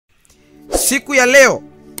Siku ya leo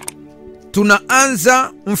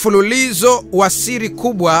tunaanza mfululizo wa siri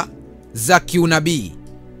kubwa za kiunabii.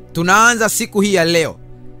 Tunaanza siku hii ya leo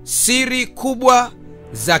siri kubwa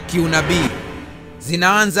za kiunabii.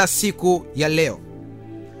 Zinaanza siku ya leo.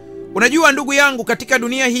 Unajua ndugu yangu, katika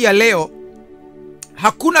dunia hii ya leo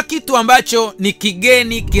hakuna kitu ambacho ni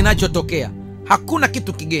kigeni kinachotokea. Hakuna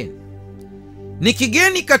kitu kigeni. Ni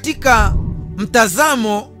kigeni katika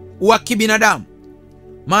mtazamo wa kibinadamu,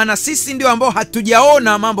 maana sisi ndio ambao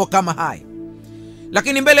hatujaona mambo kama haya.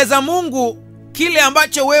 Lakini mbele za Mungu, kile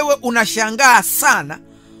ambacho wewe unashangaa sana,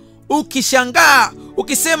 ukishangaa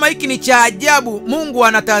ukisema hiki ni cha ajabu, Mungu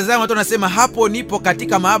anatazama tu, anasema hapo nipo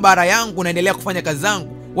katika maabara yangu, naendelea kufanya kazi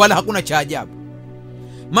zangu, wala hakuna cha ajabu.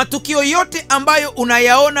 Matukio yote ambayo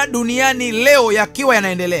unayaona duniani leo yakiwa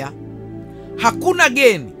yanaendelea, hakuna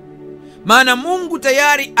geni, maana Mungu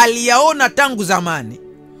tayari aliyaona tangu zamani.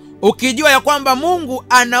 Ukijua ya kwamba Mungu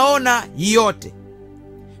anaona yote,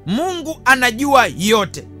 Mungu anajua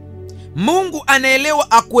yote, Mungu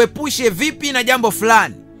anaelewa akuepushe vipi na jambo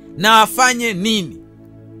fulani na afanye nini.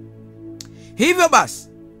 Hivyo basi,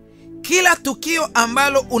 kila tukio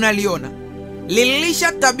ambalo unaliona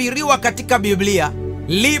lilishatabiriwa katika Biblia,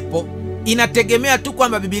 lipo, inategemea tu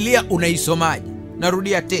kwamba Biblia unaisomaje.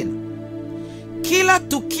 Narudia tena, kila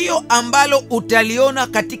tukio ambalo utaliona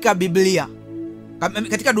katika Biblia,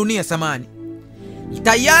 katika dunia samani,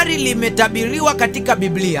 tayari limetabiriwa katika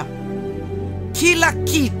Biblia. Kila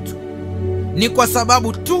kitu ni kwa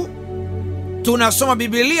sababu tu tunasoma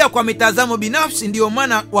Biblia kwa mitazamo binafsi. Ndiyo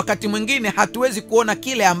maana wakati mwingine hatuwezi kuona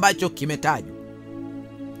kile ambacho kimetajwa.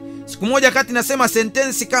 Siku moja kati nasema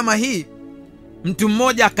sentensi kama hii, mtu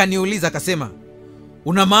mmoja akaniuliza akasema,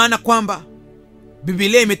 una maana kwamba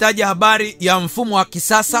Biblia imetaja habari ya mfumo wa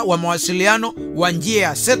kisasa wa mawasiliano wa njia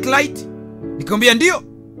ya satellite? Nikamwambia ndio.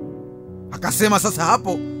 Akasema, sasa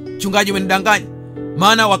hapo mchungaji umenidanganya,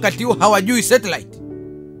 maana wakati huo hawajui satellite,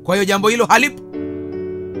 kwa hiyo jambo hilo halipo.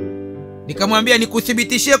 Nikamwambia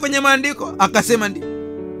nikuthibitishie kwenye maandiko? Akasema ndio.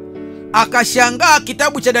 Akashangaa,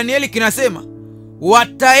 kitabu cha Danieli kinasema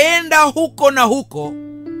wataenda huko na huko,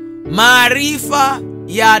 maarifa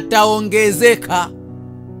yataongezeka.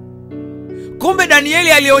 Kumbe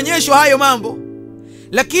Danieli alionyeshwa hayo mambo,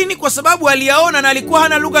 lakini kwa sababu aliyaona na alikuwa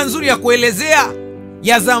hana lugha nzuri ya kuelezea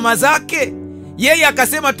ya zama zake, yeye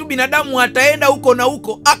akasema tu binadamu ataenda huko na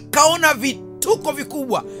huko. Akaona vituko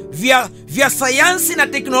vikubwa vya sayansi na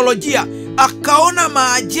teknolojia, akaona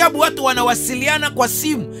maajabu, watu wanawasiliana kwa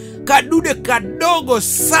simu, kadude kadogo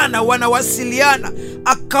sana wanawasiliana.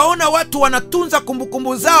 Akaona watu wanatunza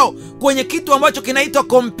kumbukumbu zao kwenye kitu ambacho kinaitwa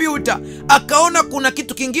kompyuta. Akaona kuna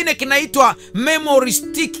kitu kingine kinaitwa memory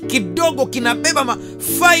stick, kidogo kinabeba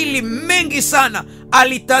mafaili mengi sana.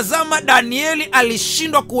 Alitazama Danieli,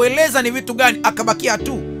 alishindwa kueleza ni vitu gani, akabakia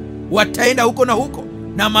tu wataenda huko na huko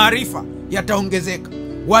na maarifa yataongezeka.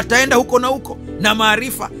 Wataenda huko na huko na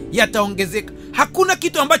maarifa yataongezeka. Hakuna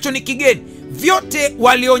kitu ambacho ni kigeni. Vyote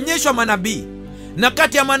walionyeshwa manabii, na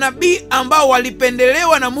kati ya manabii ambao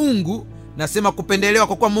walipendelewa na Mungu, nasema kupendelewa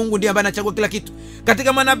kwa kuwa Mungu ndiye ambaye anachagua kila kitu.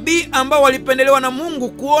 Katika manabii ambao walipendelewa na Mungu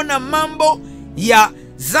kuona mambo ya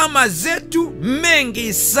zama zetu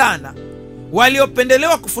mengi sana,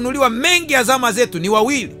 waliopendelewa kufunuliwa mengi ya zama zetu ni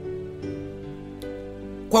wawili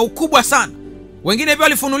kwa ukubwa sana. Wengine pia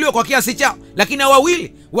walifunuliwa kwa kiasi chao, lakini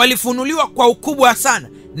wawili walifunuliwa kwa ukubwa sana,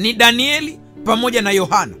 ni Danieli pamoja na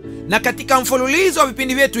Yohana. Na katika mfululizo wa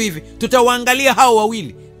vipindi vyetu hivi tutawaangalia hao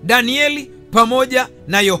wawili, Danieli pamoja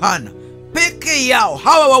na Yohana. Peke yao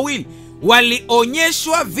hawa wawili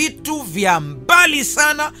walionyeshwa vitu vya mbali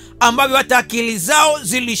sana ambavyo hata akili zao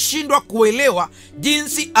zilishindwa kuelewa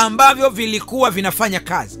jinsi ambavyo vilikuwa vinafanya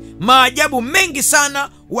kazi. Maajabu mengi sana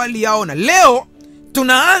waliyaona. Leo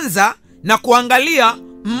tunaanza na kuangalia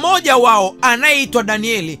mmoja wao anayeitwa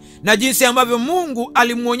Danieli na jinsi ambavyo Mungu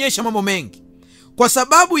alimuonyesha mambo mengi. Kwa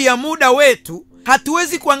sababu ya muda wetu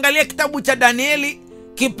hatuwezi kuangalia kitabu cha Danieli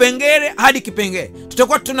kipengele hadi kipengele.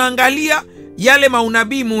 Tutakuwa tunaangalia yale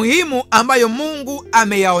maunabii muhimu ambayo Mungu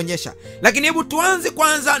ameyaonyesha. Lakini hebu tuanze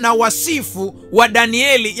kwanza na wasifu wa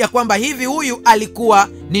Danieli, ya kwamba hivi huyu alikuwa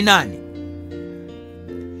ni nani.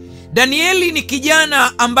 Danieli ni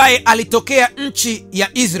kijana ambaye alitokea nchi ya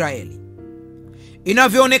Israeli.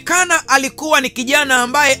 Inavyoonekana alikuwa ni kijana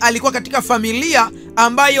ambaye alikuwa katika familia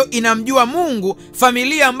ambayo inamjua Mungu,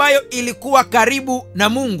 familia ambayo ilikuwa karibu na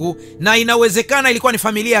Mungu, na inawezekana ilikuwa ni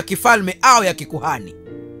familia ya kifalme au ya kikuhani.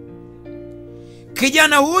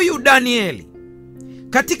 Kijana huyu Danieli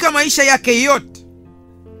katika maisha yake yote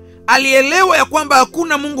alielewa ya kwamba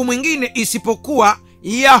hakuna Mungu mwingine isipokuwa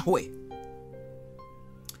Yahwe.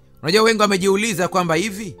 Unajua wengi wamejiuliza kwamba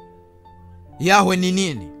hivi Yahwe ni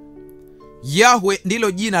nini? Yahwe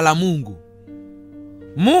ndilo jina la Mungu.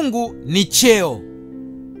 Mungu ni cheo,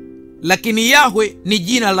 lakini Yahwe ni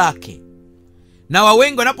jina lake. Na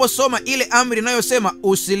wawengi wanaposoma ile amri inayosema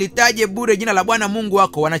usilitaje bure jina la Bwana Mungu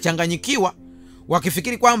wako, wanachanganyikiwa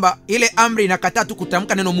wakifikiri kwamba ile amri inakataa tu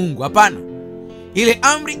kutamka neno Mungu. Hapana, ile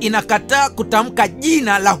amri inakataa kutamka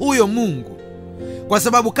jina la huyo Mungu, kwa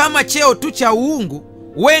sababu kama cheo tu cha uungu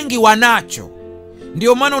wengi wanacho.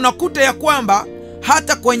 Ndio maana unakuta ya kwamba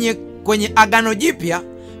hata kwenye Agano Jipya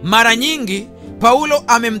mara nyingi Paulo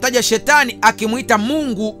amemtaja shetani akimuita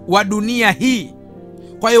mungu wa dunia hii.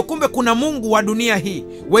 Kwa hiyo kumbe kuna mungu wa dunia hii.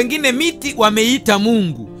 Wengine miti wameita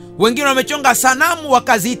mungu, wengine wamechonga sanamu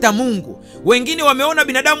wakaziita mungu, wengine wameona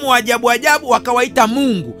binadamu wa ajabu ajabu wakawaita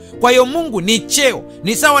mungu. Kwa hiyo Mungu ni cheo.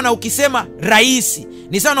 Ni sawa na ukisema raisi,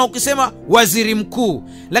 ni sawa na ukisema waziri mkuu.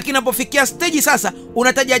 Lakini unapofikia stage sasa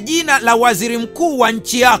unataja jina la waziri mkuu wa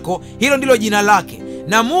nchi yako, hilo ndilo jina lake.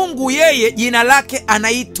 Na Mungu yeye jina lake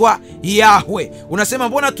anaitwa Yahwe. Unasema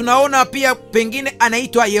mbona tunaona pia pengine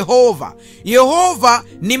anaitwa Yehova? Yehova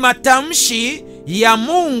ni matamshi ya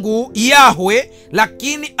Mungu Yahwe,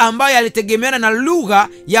 lakini ambayo alitegemeana na lugha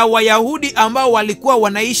ya Wayahudi ambao walikuwa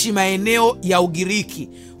wanaishi maeneo ya Ugiriki,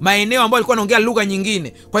 maeneo ambayo walikuwa wanaongea lugha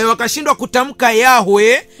nyingine. Kwa hiyo wakashindwa kutamka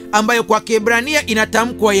Yahwe ambayo kwa Kiebrania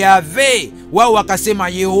inatamkwa Yahve, wao wakasema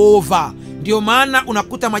Yehova. Ndio maana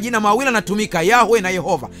unakuta majina mawili yanatumika, Yahwe na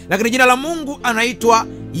Yehova, lakini jina la Mungu anaitwa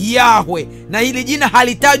Yahwe. Na hili jina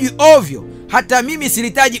halitajwi ovyo. Hata mimi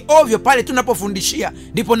silitaji ovyo, pale tunapofundishia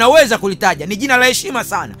ndipo naweza kulitaja. Ni jina la heshima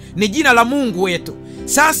sana, ni jina la Mungu wetu.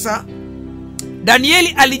 Sasa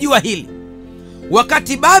Danieli alijua hili.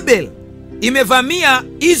 Wakati Babel imevamia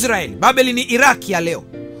Israeli, Babeli ni Iraki ya leo.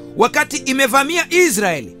 Wakati imevamia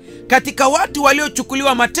Israeli, katika watu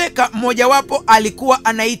waliochukuliwa mateka mmojawapo alikuwa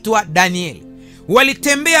anaitwa Danieli.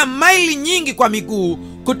 Walitembea maili nyingi kwa miguu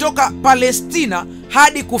kutoka Palestina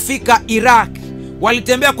hadi kufika Iraki.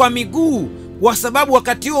 Walitembea kwa miguu kwa sababu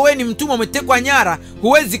wakati huo wewe ni mtumwa, umetekwa nyara,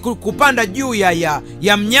 huwezi kupanda juu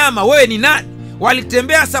ya mnyama, wewe ni nani?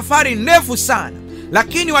 Walitembea safari ndefu sana.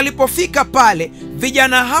 Lakini walipofika pale,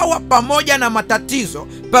 vijana hawa pamoja na matatizo,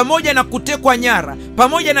 pamoja na kutekwa nyara,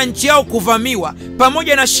 pamoja na nchi yao kuvamiwa,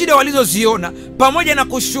 pamoja na shida walizoziona, pamoja na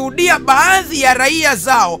kushuhudia baadhi ya raia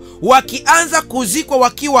zao wakianza kuzikwa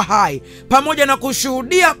wakiwa hai, pamoja na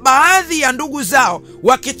kushuhudia baadhi ya ndugu zao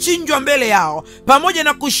wakichinjwa mbele yao, pamoja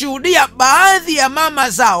na kushuhudia baadhi ya mama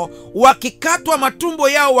zao wakikatwa matumbo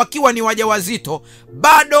yao wakiwa ni wajawazito,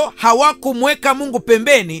 bado hawakumweka Mungu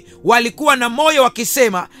pembeni. Walikuwa na moyo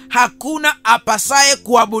wakisema, hakuna apasaye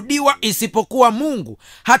kuabudiwa isipokuwa Mungu.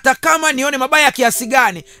 Hata kama nione mabaya kiasi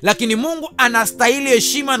gani, lakini Mungu anastahili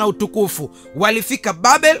heshima na utukufu. Walifika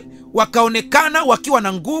Babel, wakaonekana wakiwa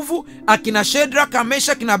na nguvu. Akina Shadraka,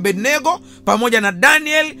 Meshaki na Abednego pamoja na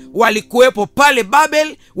Daniel walikuwepo pale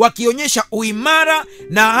Babel wakionyesha uimara.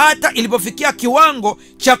 Na hata ilipofikia kiwango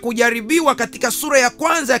cha kujaribiwa katika sura ya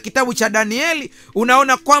kwanza ya kitabu cha Danieli,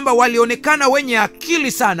 unaona kwamba walionekana wenye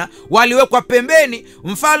akili sana, waliwekwa pembeni.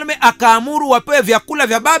 Mfalme akaamuru wapewe vyakula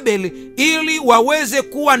vya Babeli ili waweze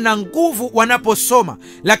kuwa na nguvu wanaposoma.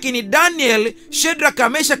 Lakini Daniel, Shadraka,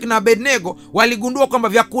 Meshaki na Abednego waligundua kwamba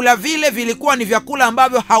vyakula vile vilikuwa ni vyakula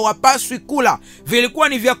ambavyo hawapaswi kula, vilikuwa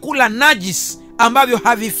ni vyakula najis ambavyo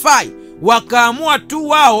havifai. Wakaamua tu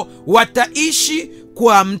wao wataishi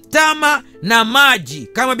kwa mtama na maji,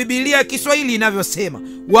 kama Biblia ya Kiswahili inavyosema.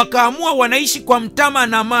 Wakaamua wanaishi kwa mtama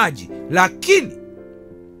na maji, lakini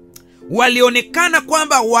walionekana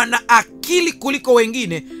kwamba wana akili kuliko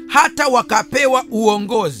wengine, hata wakapewa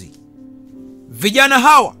uongozi. Vijana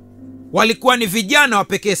hawa walikuwa ni vijana wa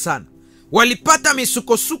pekee sana, walipata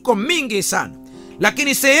misukosuko mingi sana,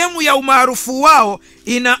 lakini sehemu ya umaarufu wao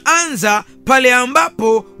inaanza pale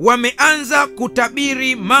ambapo wameanza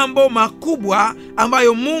kutabiri mambo makubwa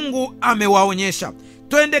ambayo Mungu amewaonyesha.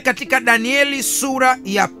 Twende katika Danieli sura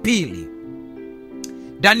ya pili.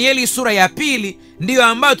 Danieli sura ya pili ndiyo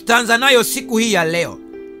ambayo tutaanza nayo siku hii ya leo.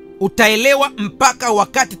 Utaelewa mpaka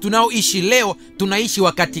wakati tunaoishi leo, tunaishi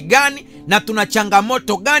wakati gani na tuna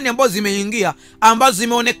changamoto gani ambazo zimeingia, ambazo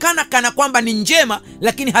zimeonekana kana kwamba ni njema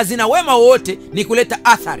lakini hazina wema wowote, ni kuleta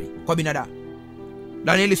athari kwa binadamu.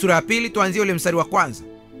 Danieli sura ya pili, tuanzie ule mstari wa kwanza.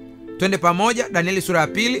 Twende pamoja. Danieli sura ya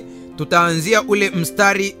pili, tutaanzia ule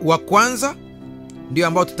mstari wa kwanza, ndio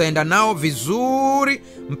ambao tutaenda nao vizuri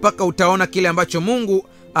mpaka utaona kile ambacho Mungu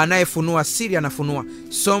anayefunua siri anafunua.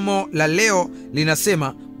 Somo la leo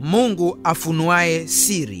linasema Mungu afunuaye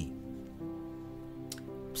siri.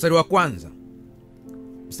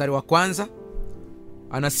 Mstari wa kwanza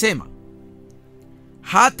anasema,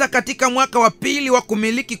 hata katika mwaka wa pili wa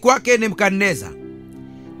kumiliki kwake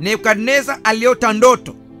Nebukadneza aliota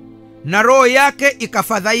ndoto, na roho yake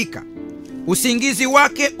ikafadhaika, usingizi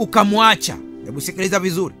wake ukamwacha. Hebu sikiliza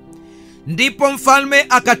vizuri. Ndipo mfalme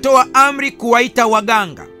akatoa amri kuwaita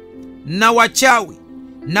waganga na wachawi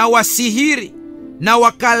na wasihiri na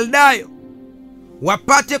Wakaldayo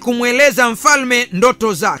wapate kumweleza mfalme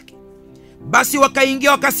ndoto zake. Basi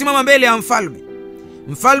wakaingia wakasimama mbele ya mfalme.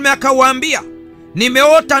 Mfalme akawaambia,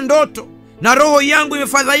 nimeota ndoto na roho yangu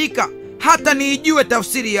imefadhaika hata niijue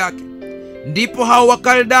tafsiri yake. Ndipo hao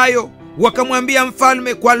Wakaldayo wakamwambia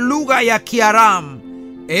mfalme kwa lugha ya Kiaramu,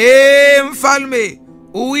 mfalme,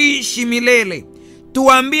 uishi milele.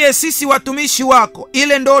 Tuambie sisi watumishi wako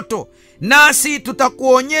ile ndoto, nasi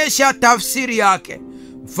tutakuonyesha tafsiri yake.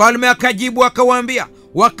 Mfalme akajibu akawaambia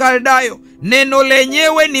Wakaldayo, neno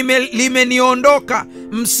lenyewe limeniondoka.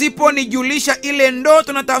 Msiponijulisha ile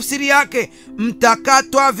ndoto na tafsiri yake,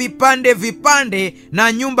 mtakatwa vipande vipande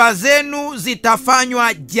na nyumba zenu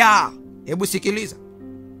zitafanywa jaa. Hebu sikiliza.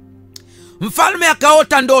 Mfalme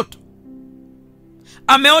akaota ndoto.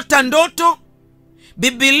 Ameota ndoto.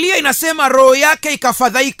 Biblia inasema roho yake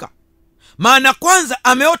ikafadhaika. Maana kwanza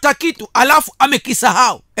ameota kitu alafu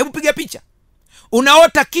amekisahau. Hebu piga picha.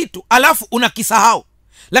 Unaota kitu alafu unakisahau,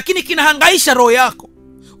 lakini kinahangaisha roho yako.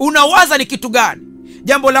 Unawaza ni kitu gani?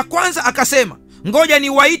 Jambo la kwanza akasema, ngoja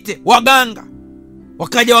niwaite waganga.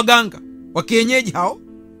 Wakaja waganga wa kienyeji hao.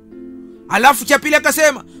 Alafu cha pili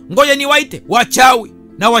akasema, ngoja niwaite wachawi,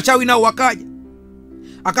 na wachawi nao wakaja.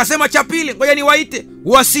 Akasema cha pili, ngoja niwaite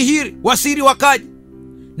wasihiri, wasihiri wakaja,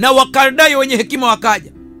 na Wakaldayo wenye hekima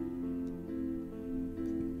wakaja.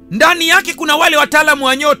 Ndani yake kuna wale wataalamu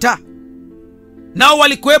wa nyota, nao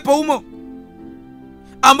walikuwepo humo,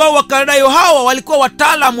 ambao Wakaldayo hawa walikuwa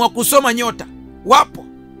wataalamu wa kusoma nyota. Wapo.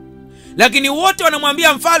 Lakini wote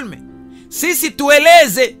wanamwambia mfalme, sisi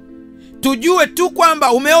tueleze, tujue tu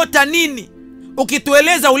kwamba umeota nini.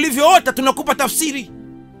 Ukitueleza ulivyoota tunakupa tafsiri.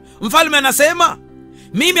 Mfalme anasema,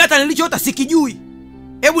 mimi hata nilichoota sikijui.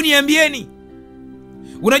 Hebu niambieni.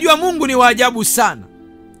 Unajua Mungu ni waajabu sana.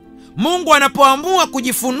 Mungu anapoamua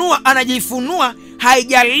kujifunua, anajifunua,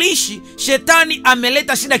 haijalishi shetani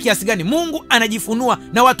ameleta shida kiasi gani. Mungu anajifunua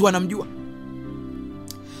na watu wanamjua.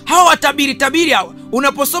 Hawa watabiri hawa,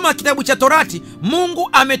 unaposoma kitabu cha Torati, Mungu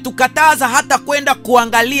ametukataza hata kwenda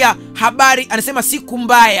kuangalia habari. Anasema siku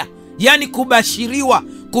mbaya, yani kubashiriwa,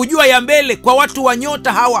 kujua ya mbele kwa watu wa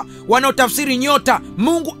nyota hawa wanaotafsiri nyota.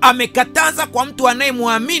 Mungu amekataza kwa mtu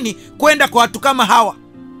anayemwamini kwenda kwa watu kama hawa.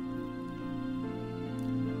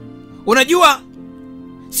 Unajua,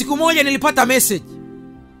 siku moja nilipata message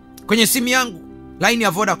kwenye simu yangu, line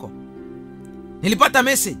ya Vodacom. Nilipata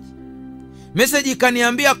message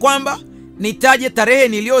ikaniambia kwamba nitaje tarehe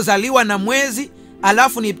niliyozaliwa na mwezi,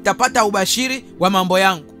 alafu nitapata ubashiri wa mambo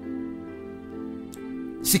yangu.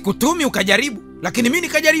 Sikutumi ukajaribu, lakini mimi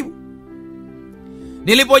nikajaribu.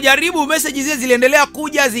 Nilipojaribu, message zile ziliendelea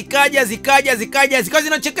kuja, zikaja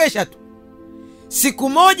zinachekesha tu. Siku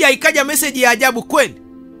moja ikaja message ya ajabu kweli.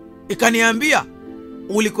 Ikaniambia,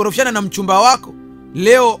 ulikorofishana na mchumba wako,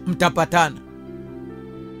 leo mtapatana.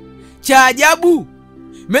 Cha ajabu,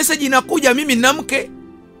 message inakuja mimi na mke.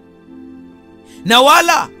 Na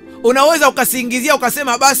wala unaweza ukasingizia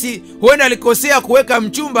ukasema basi huenda alikosea kuweka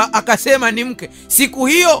mchumba akasema ni mke. Siku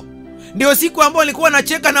hiyo ndio siku ambayo nilikuwa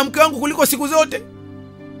nacheka na mke wangu kuliko siku zote,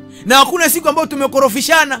 na hakuna siku ambayo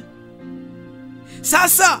tumekorofishana.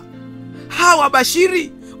 Sasa hawa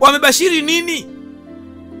bashiri wamebashiri nini?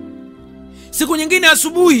 Siku nyingine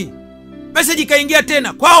asubuhi message ikaingia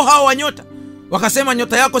tena kwao hawa wanyota. Wakasema,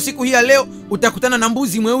 nyota yako siku hii ya leo utakutana na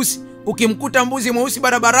mbuzi mweusi. Ukimkuta mbuzi mweusi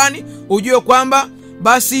barabarani, ujue kwamba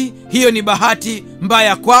basi hiyo ni bahati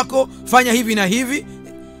mbaya kwako, fanya hivi na hivi.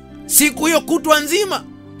 Siku hiyo kutwa nzima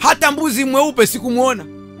hata mbuzi mweupe sikumuona.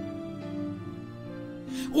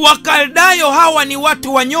 Wakaldayo hawa ni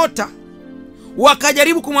watu wa nyota.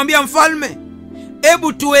 Wakajaribu kumwambia mfalme,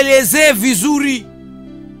 hebu tuelezee vizuri,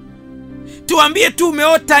 tuambie tu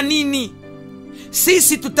umeota nini,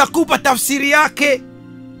 sisi tutakupa tafsiri yake.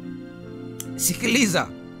 Sikiliza.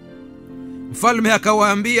 Mfalme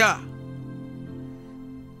akawaambia,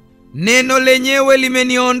 neno lenyewe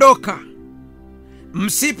limeniondoka.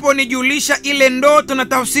 Msiponijulisha ile ndoto na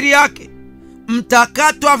tafsiri yake,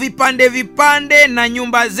 mtakatwa vipande vipande na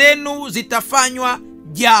nyumba zenu zitafanywa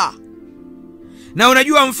jaa. Na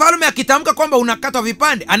unajua mfalme akitamka kwamba unakatwa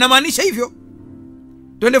vipande, anamaanisha hivyo.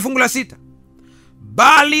 Twende fungu la 6.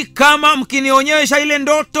 Bali kama mkinionyesha ile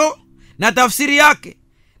ndoto na tafsiri yake,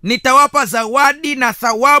 nitawapa zawadi na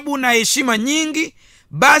thawabu na heshima nyingi.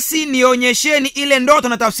 Basi nionyesheni ile ndoto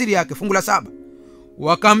na tafsiri yake. Fungu la 7.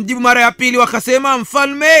 Wakamjibu mara ya pili wakasema,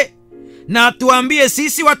 mfalme, na tuambie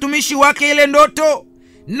sisi watumishi wake ile ndoto,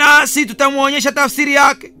 nasi tutamuonyesha tafsiri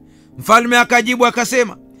yake. Mfalme akajibu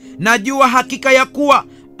akasema, najua hakika ya kuwa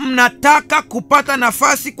mnataka kupata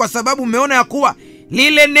nafasi, kwa sababu mmeona ya kuwa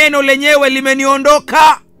lile neno lenyewe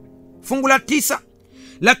limeniondoka. Fungu la 9,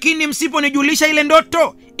 lakini msiponijulisha ile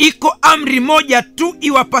ndoto, iko amri moja tu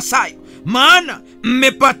iwapasayo, maana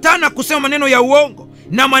mmepatana kusema maneno ya uongo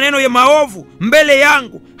na maneno ya maovu mbele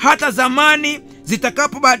yangu, hata zamani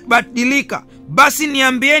zitakapobadilika. Basi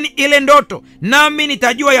niambieni ile ndoto, nami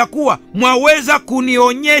nitajua ya kuwa mwaweza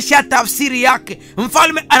kunionyesha tafsiri yake.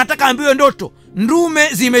 Mfalme anataka ambiwe ndoto. Ndume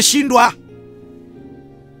zimeshindwa,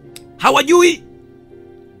 hawajui.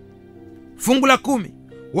 Fungu la 10,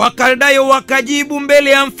 Wakaldayo wakajibu mbele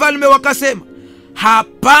ya mfalme wakasema,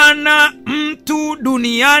 hapana mtu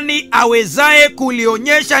duniani awezaye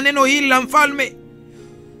kulionyesha neno hili la mfalme,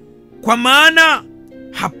 kwa maana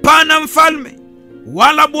hapana mfalme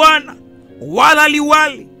wala bwana wala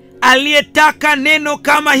liwali aliyetaka neno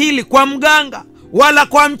kama hili kwa mganga wala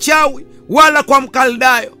kwa mchawi wala kwa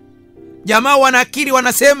Mkaldayo. Jamaa wanakiri,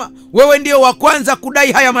 wanasema wewe ndio wa kwanza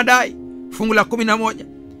kudai haya madai. Fungu la 11,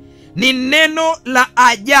 ni neno la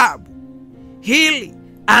ajabu hili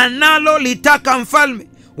analo litaka mfalme,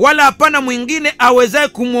 wala hapana mwingine awezaye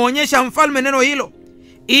kumwonyesha mfalme neno hilo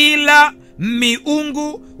ila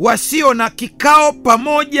miungu wasio na kikao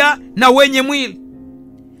pamoja na wenye mwili.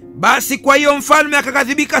 Basi kwa hiyo mfalme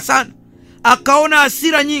akakadhibika sana, akaona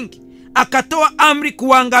hasira nyingi, akatoa amri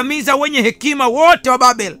kuangamiza wenye hekima wote wa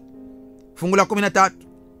Babeli. Fungu la 13,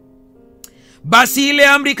 basi ile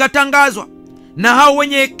amri ikatangazwa, na hao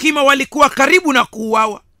wenye hekima walikuwa karibu na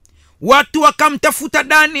kuuawa. Watu wakamtafuta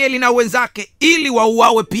Danieli na wenzake ili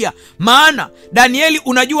wauawe pia, maana Danieli,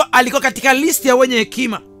 unajua, alikuwa katika listi ya wenye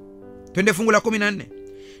hekima. Twende fungu la 14.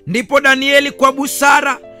 Ndipo Danieli kwa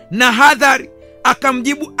busara na hadhari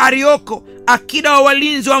akamjibu Arioko, akida wa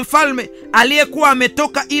walinzi wa mfalme, aliyekuwa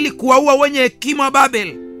ametoka ili kuwaua wenye hekima wa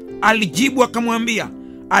Babeli. Alijibu akamwambia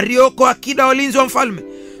Arioko, akida wa walinzi wa mfalme,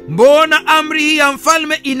 mbona amri hii ya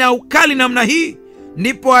mfalme ina ukali namna hii?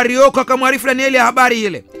 Ndipo Arioko akamwarifu Danieli habari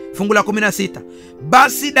ile. Fungu la 16,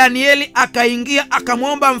 basi Danieli akaingia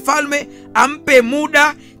akamwomba mfalme ampe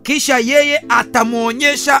muda, kisha yeye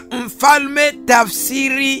atamwonyesha mfalme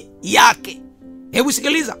tafsiri yake. Hebu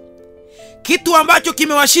sikiliza, kitu ambacho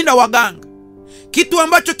kimewashinda waganga, kitu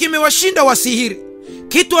ambacho kimewashinda wasihiri,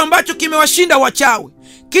 kitu ambacho kimewashinda wachawi,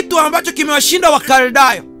 kitu ambacho kimewashinda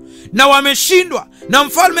Wakaldayo, na wameshindwa, na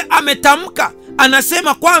mfalme ametamka,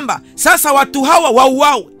 anasema kwamba sasa watu hawa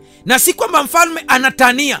wauawe. Na si kwamba mfalme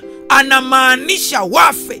anatania, anamaanisha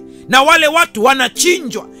wafe, na wale watu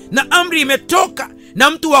wanachinjwa, na amri imetoka, na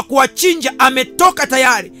mtu wa kuwachinja ametoka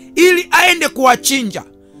tayari ili aende kuwachinja.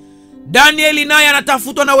 Danieli naye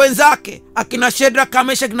anatafutwa na wenzake akina Shadraka,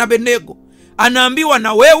 Meshaki na Abednego. Anaambiwa,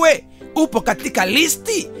 na wewe upo katika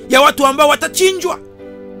listi ya watu ambao watachinjwa.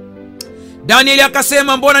 Danieli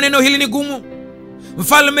akasema, mbona neno hili ni gumu?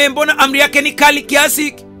 Mfalme, mbona amri yake ni kali kiasi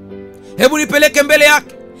hiki? Hebu nipeleke mbele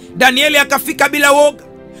yake. Danieli akafika bila woga,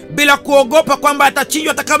 bila kuogopa kwamba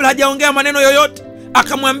atachinjwa hata kabla hajaongea maneno yoyote.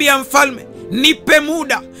 Akamwambia mfalme,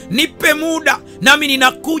 nipe muda, nami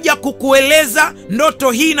ninakuja kukueleza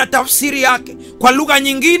ndoto hii na tafsiri yake. Kwa lugha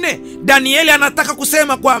nyingine, Danieli anataka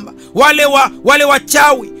kusema kwamba wale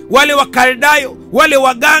wachawi, wale Wakaldayo, wale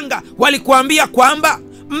waganga walikuambia kwamba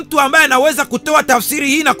mtu ambaye anaweza kutoa tafsiri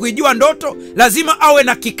hii na kuijua ndoto lazima awe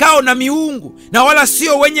na kikao na miungu na wala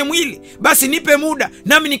sio wenye mwili. Basi nipe muda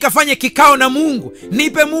nami nikafanye kikao na Mungu,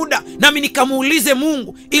 nipe muda nami nikamuulize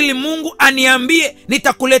Mungu ili Mungu aniambie,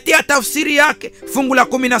 nitakuletea tafsiri yake. Fungu la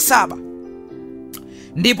 17,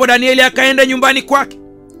 ndipo Danieli akaenda nyumbani kwake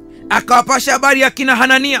akawapasha habari ya kina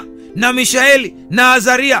Hanania na Mishaeli na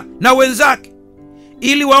Azaria na wenzake,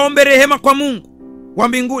 ili waombe rehema kwa Mungu wa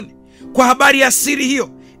mbinguni kwa habari ya siri hiyo,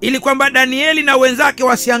 ili kwamba Danieli na wenzake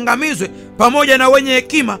wasiangamizwe pamoja na wenye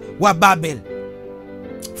hekima wa Babeli.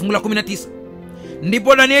 Fungu la 19,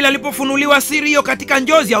 ndipo Danieli alipofunuliwa siri hiyo katika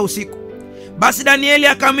njozi ya usiku. Basi Danieli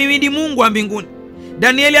akamhimidi Mungu wa mbinguni.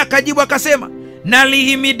 Danieli akajibu akasema,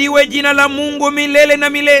 nalihimidiwe jina la Mungu milele na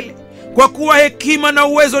milele, kwa kuwa hekima na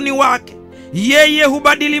uwezo ni wake. Yeye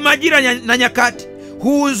hubadili majira na nyakati,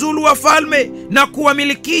 huuzulu wafalme na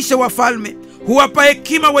kuwamilikisha wafalme, huwapa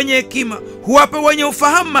hekima wenye hekima, huwapa wenye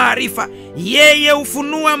ufahamu maarifa. Yeye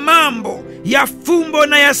hufunua mambo ya fumbo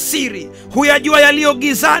na ya siri, huyajua yaliyo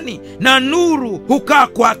gizani, na nuru hukaa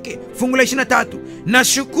kwake. Fungu la 23,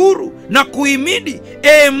 nashukuru na kuhimidi,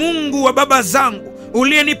 Mungu wa baba zangu,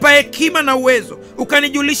 uliyenipa hekima na uwezo,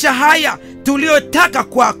 ukanijulisha haya tuliyotaka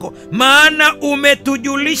kwako, maana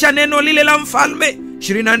umetujulisha neno lile la mfalme.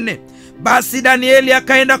 24, basi Danieli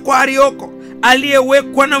akaenda kwa Arioko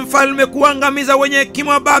aliyewekwa na mfalme kuangamiza wenye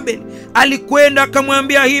hekima wa Babeli. Alikwenda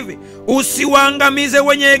akamwambia hivi, usiwaangamize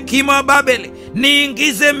wenye hekima wa Babeli,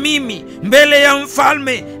 niingize mimi mbele ya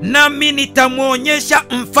mfalme, nami nitamwonyesha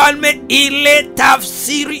mfalme ile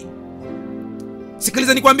tafsiri.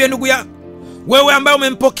 Sikiliza nikwambie ndugu yangu, wewe ambaye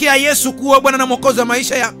umempokea Yesu kuwa Bwana na Mwokozi wa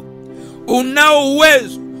maisha yako, unao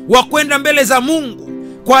uwezo wa kwenda mbele za Mungu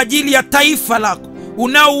kwa ajili ya taifa lako.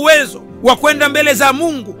 Unao uwezo wa kwenda mbele za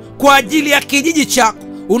Mungu kwa ajili ya kijiji chako.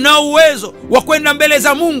 Unao uwezo wa kwenda mbele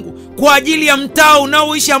za Mungu kwa ajili ya mtaa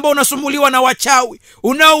unaoishi ambao unasumbuliwa na wachawi.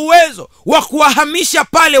 Unao uwezo wa kuwahamisha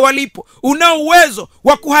pale walipo. Unao uwezo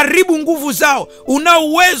wa kuharibu nguvu zao. Unao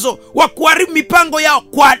uwezo wa kuharibu mipango yao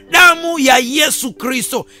kwa damu ya Yesu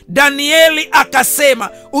Kristo. Danieli akasema,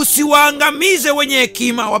 usiwaangamize wenye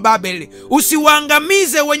hekima wa Babeli,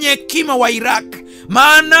 usiwaangamize wenye hekima wa Iraq,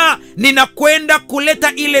 maana ninakwenda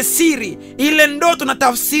kuleta ile siri, ile ndoto na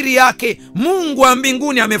tafsiri yake Mungu wa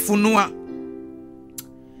mbinguni amefunua.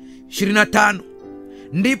 25.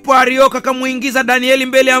 Ndipo Arioka akamuingiza Danieli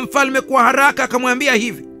mbele ya mfalme kwa haraka, akamwambia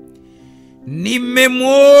hivi,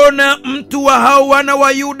 nimemwona mtu wa hao wana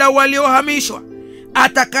wa Yuda waliohamishwa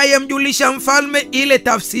atakayemjulisha mfalme ile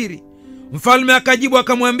tafsiri. Mfalme akajibu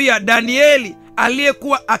akamwambia Danieli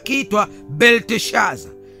aliyekuwa akiitwa Belteshaza,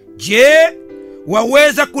 je,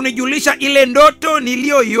 waweza kunijulisha ile ndoto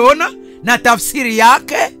niliyoiona na tafsiri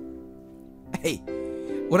yake?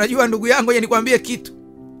 Unajua ndugu yangu, nikwambie kitu.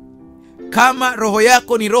 Kama roho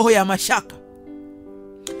yako ni roho ya mashaka,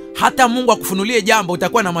 hata Mungu akufunulie jambo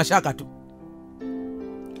utakuwa na mashaka tu.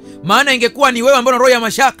 Maana ingekuwa ni wewe ambaye roho ya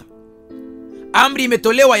mashaka, amri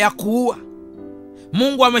imetolewa ya kuua,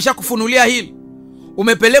 Mungu ameshakufunulia hili,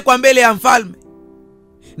 umepelekwa mbele ya mfalme,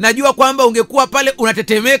 najua kwamba ungekuwa pale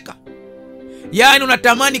unatetemeka. Yaani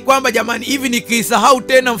unatamani kwamba jamani, hivi nikisahau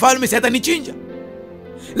tena mfalme si atanichinja.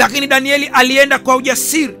 Lakini Danieli alienda kwa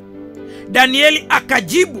ujasiri. Danieli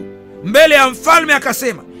akajibu mbele ya mfalme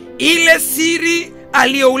akasema, ile siri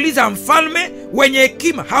aliyouliza mfalme, wenye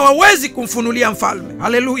hekima hawawezi kumfunulia mfalme.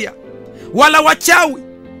 Haleluya! Wala wachawi,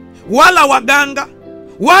 wala waganga,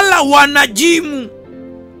 wala wanajimu,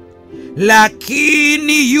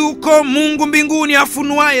 lakini yuko Mungu mbinguni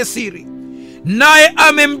afunuaye siri, naye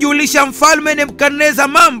amemjulisha mfalme Nebukadneza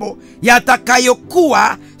mambo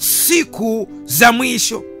yatakayokuwa siku za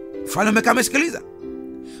mwisho. Mfalme kama sikiliza.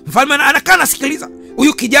 Mfalme anakaa nasikiliza.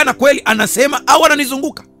 Huyu kijana kweli anasema au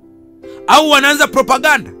ananizunguka au anaanza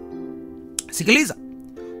propaganda? Sikiliza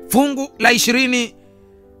fungu la 28.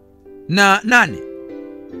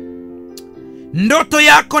 Ndoto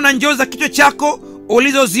yako na njoo za kichwa chako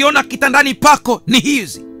ulizoziona kitandani pako ni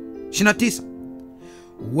hizi. 29.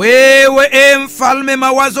 Wewe mfalme,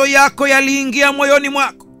 mawazo yako yaliingia moyoni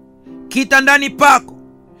mwako kitandani pako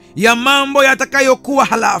ya mambo yatakayokuwa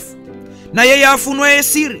halafu, na yeye afunuaye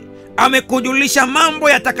siri amekujulisha mambo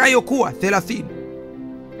yatakayokuwa. 30.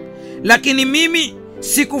 Lakini mimi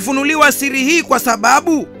sikufunuliwa siri hii kwa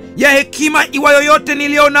sababu ya hekima iwayo yote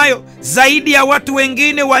nilionayo zaidi ya watu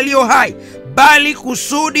wengine walio hai, bali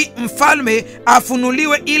kusudi mfalme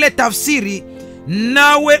afunuliwe ile tafsiri,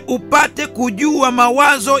 nawe upate kujua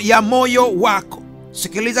mawazo ya moyo wako.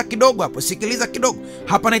 Sikiliza kidogo hapo, sikiliza kidogo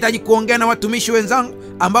hapa. Nahitaji kuongea na watumishi wenzangu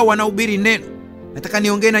ambao wanahubiri neno. Nataka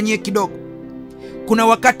niongee na nyie kidogo. Kuna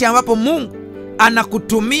wakati ambapo Mungu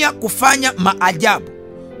anakutumia kufanya maajabu.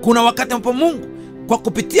 Kuna wakati ambapo Mungu kwa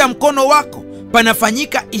kupitia mkono wako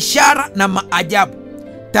panafanyika ishara na maajabu.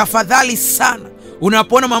 Tafadhali sana,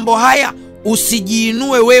 unapoona mambo haya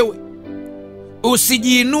usijiinue wewe.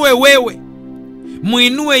 Usijiinue wewe.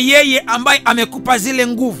 Muinue yeye ambaye amekupa zile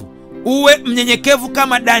nguvu. Uwe mnyenyekevu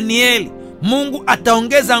kama Danieli. Mungu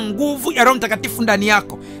ataongeza nguvu ya Roho Mtakatifu ndani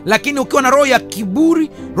yako. Lakini ukiwa na roho ya kiburi,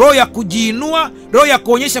 roho ya kujiinua, roho ya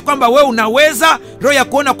kuonyesha kwamba wewe unaweza, roho ya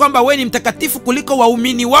kuona kwamba wewe ni mtakatifu kuliko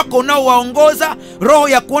waumini wako unaowaongoza, roho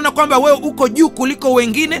ya kuona kwamba wewe uko juu kuliko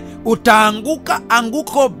wengine, utaanguka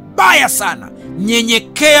anguko baya sana.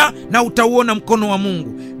 Nyenyekea na utauona mkono wa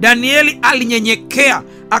Mungu. Danieli alinyenyekea,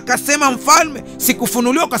 akasema, mfalme,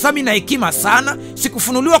 sikufunuliwa kwa sababu nina hekima sana,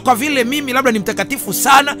 sikufunuliwa kwa vile mimi labda ni mtakatifu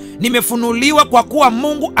sana, nimefunuliwa kwa kuwa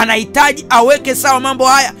Mungu anahitaji aweke sawa mambo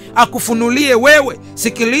haya, akufunulie wewe.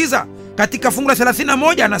 Sikiliza, katika fungu la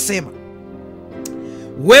 31 anasema,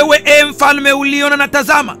 wewe mfalme uliona na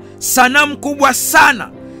tazama sanamu kubwa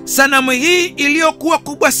sana. Sanamu hii iliyokuwa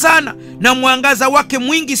kubwa sana na mwangaza wake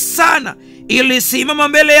mwingi sana ilisimama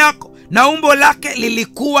mbele yako, na umbo lake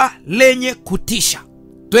lilikuwa lenye kutisha.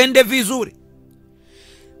 Twende vizuri.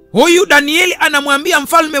 Huyu Danieli anamwambia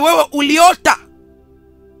mfalme, wewe uliota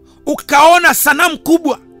ukaona sanamu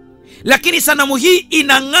kubwa, lakini sanamu hii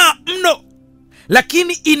inang'aa mno,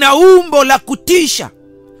 lakini ina umbo la kutisha.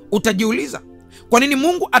 Utajiuliza kwa nini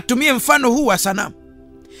Mungu atumie mfano huu wa sanamu?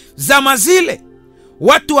 Zama zile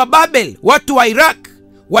watu wa Babel, watu wa Iraq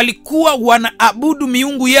walikuwa wanaabudu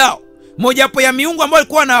miungu yao. Mojawapo ya miungu ambayo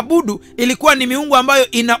walikuwa wanaabudu ilikuwa ni miungu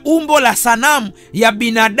ambayo ina umbo la sanamu ya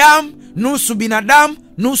binadamu, nusu binadamu,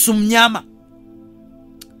 nusu mnyama.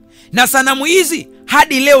 Na sanamu hizi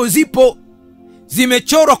hadi leo zipo,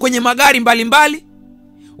 zimechorwa kwenye magari mbalimbali.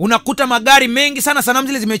 Unakuta magari mengi sana sanamu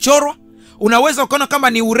zile zimechorwa. Unaweza ukaona kama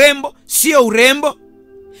ni urembo. Sio urembo,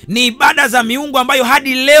 ni ibada za miungu ambayo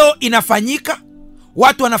hadi leo inafanyika.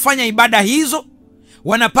 Watu wanafanya ibada hizo,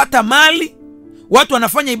 wanapata mali. Watu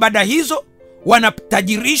wanafanya ibada hizo,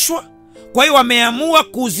 wanatajirishwa. Kwa hiyo wameamua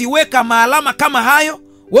kuziweka maalama kama hayo.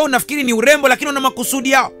 Wewe unafikiri ni urembo, lakini una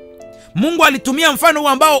makusudi yao. Mungu alitumia mfano huu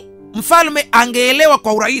ambao mfalme angeelewa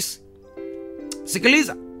kwa urahisi.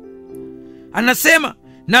 Sikiliza. Anasema,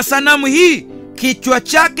 na sanamu hii kichwa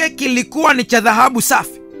chake kilikuwa ni cha dhahabu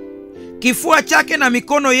safi, kifua chake na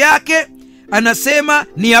mikono yake anasema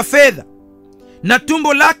ni ya fedha, na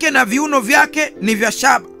tumbo lake na viuno vyake ni vya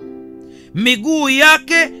shaba, miguu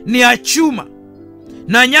yake ni ya chuma,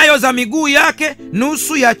 na nyayo za miguu yake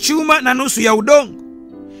nusu ya chuma na nusu ya udongo.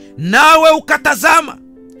 Nawe ukatazama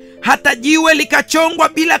hata jiwe likachongwa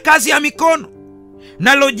bila kazi ya mikono,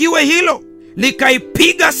 nalo jiwe hilo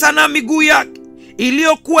likaipiga sana miguu yake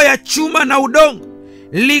iliyokuwa ya chuma na udongo,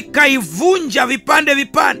 likaivunja vipande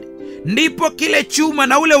vipande. Ndipo kile chuma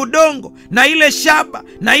na ule udongo na ile shaba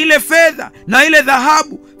na ile fedha na ile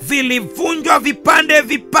dhahabu vilivunjwa vipande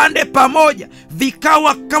vipande pamoja,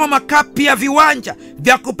 vikawa kama makapi ya viwanja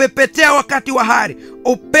vya kupepetea wakati wa hari.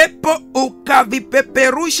 Upepo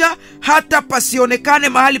ukavipeperusha hata pasionekane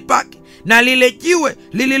mahali pake, na lile jiwe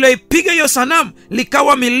lililoipiga hiyo sanamu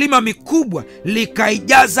likawa milima mikubwa,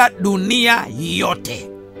 likaijaza dunia yote.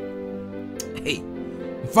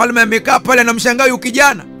 Mfalme amekaa pale na mshangaa huyu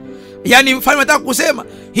kijana. Yaani mfalme anataka kusema,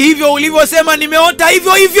 hivyo ulivyosema nimeota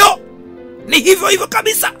hivyo hivyo. Ni hivyo hivyo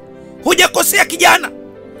kabisa. Hujakosea kijana.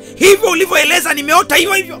 Hivyo ulivyoeleza nimeota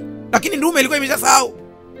hivyo hivyo. Lakini ndume ilikuwa imeshasahau.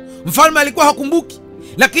 Mfalme alikuwa hakumbuki.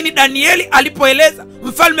 Lakini Danieli alipoeleza,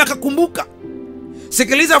 mfalme akakumbuka.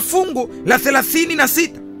 Sikiliza fungu la 36.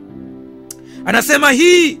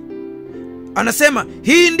 Anasema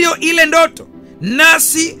hii ndio ile ndoto,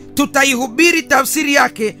 nasi tutaihubiri tafsiri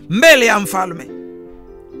yake mbele ya mfalme.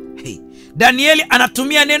 Danieli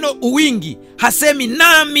anatumia neno uwingi. Hasemi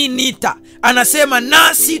nami nita, anasema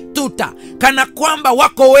nasi tuta, kana kwamba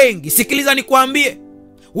wako wengi. Sikiliza nikwambie,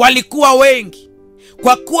 walikuwa wengi.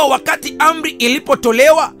 Kwa kuwa wakati amri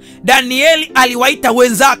ilipotolewa, Danieli aliwaita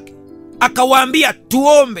wenzake, akawaambia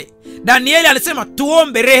tuombe. Danieli alisema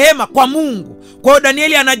tuombe rehema kwa Mungu. Kwa hiyo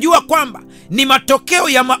Danieli anajua kwamba ni matokeo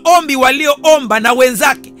ya maombi walioomba na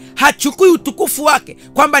wenzake. Hachukui utukufu wake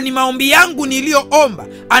kwamba ni maombi yangu niliyoomba.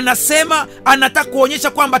 Anasema anataka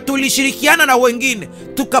kuonyesha kwamba tulishirikiana na wengine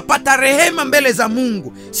tukapata rehema mbele za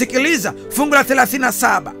Mungu. Sikiliza fungu la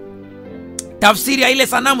 37. Tafsiri ya ile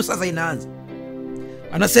sanamu sasa inaanza.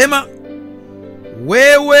 Anasema,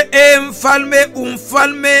 wewe mfalme,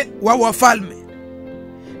 umfalme wa wafalme,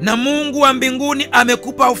 na Mungu wa mbinguni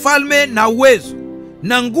amekupa ufalme na uwezo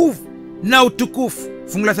na nguvu na utukufu.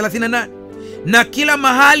 Fungu la 38. Na kila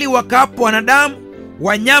mahali wakaapo wanadamu,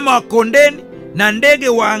 wanyama wa kondeni na ndege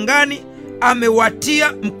wa angani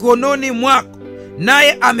amewatia mkononi mwako,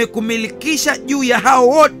 naye amekumilikisha juu ya hao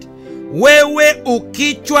wote, wewe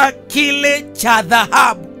ukichwa kile cha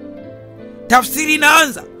dhahabu. Tafsiri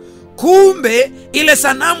inaanza. Kumbe ile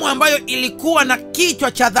sanamu ambayo ilikuwa na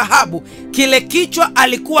kichwa cha dhahabu, kile kichwa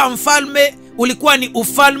alikuwa mfalme, ulikuwa ni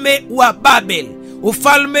ufalme wa Babel,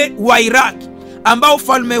 ufalme wa Iraki, ambao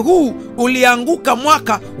ufalme huu ulianguka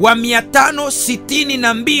mwaka wa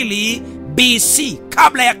 562 BC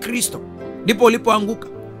kabla ya Kristo, ndipo ulipoanguka.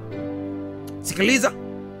 Sikiliza,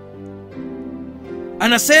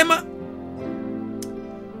 anasema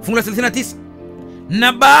fungu la 39,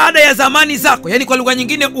 na baada ya zamani zako, yani kwa lugha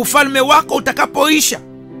nyingine ufalme wako utakapoisha,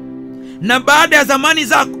 na baada ya zamani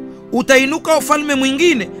zako utainuka ufalme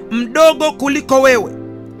mwingine mdogo kuliko wewe,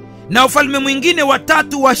 na ufalme mwingine wa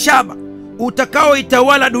tatu wa shaba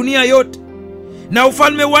utakaoitawala dunia yote, na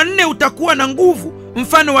ufalme wa 4 utakuwa na nguvu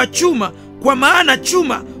mfano wa chuma, kwa maana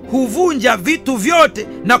chuma huvunja vitu vyote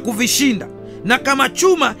na kuvishinda, na kama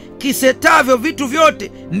chuma kisetavyo vitu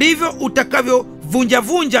vyote, ndivyo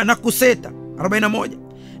utakavyovunja na kuseta. 41.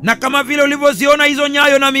 Na kama vile ulivyoziona hizo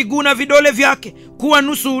nyayo na miguu na vidole vyake kuwa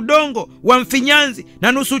nusu udongo wa mfinyanzi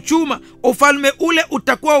na nusu chuma, ufalme ule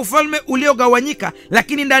utakuwa ufalme uliogawanyika,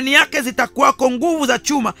 lakini ndani yake zitakuwako nguvu za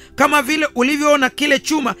chuma, kama vile ulivyoona kile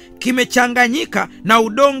chuma kimechanganyika na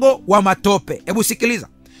udongo wa matope. Hebu sikiliza.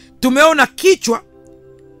 Tumeona kichwa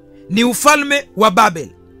ni ufalme wa Babel,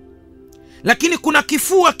 Lakini kuna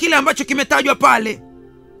kifua kile ambacho kimetajwa pale,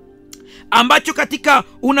 ambacho katika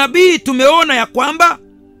unabii tumeona ya kwamba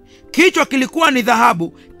kichwa kilikuwa ni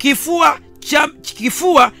dhahabu,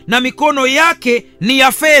 kifua na mikono yake ni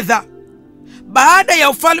ya fedha. Baada ya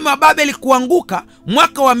ufalme wa Babeli kuanguka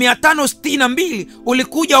mwaka wa 562,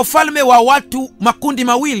 ulikuja ufalme wa watu makundi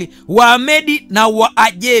mawili, Waamedi na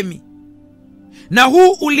Waajemi, na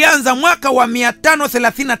huu ulianza mwaka wa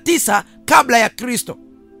 539 kabla ya Kristo.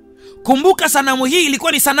 Kumbuka, sanamu hii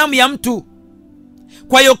ilikuwa ni sanamu ya mtu.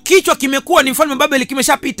 Kwa hiyo kichwa kimekuwa ni mfalme wa Babeli,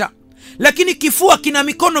 kimeshapita, lakini kifua kina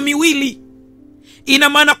mikono miwili. Ina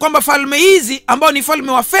maana kwamba falme hizi ambao ni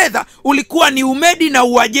falme wa fedha ulikuwa ni Umedi na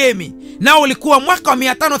Uajemi, nao ulikuwa mwaka wa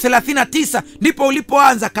 539 ndipo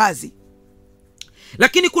ulipoanza kazi.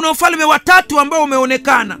 Lakini kuna ufalme wa tatu ambao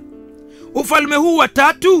umeonekana. Ufalme huu wa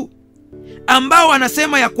tatu ambao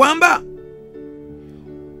anasema ya kwamba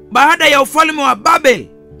baada ya ufalme wa Babel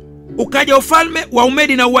ukaja ufalme wa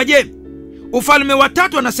Umedi na Uajemi. Ufalme wa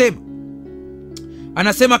tatu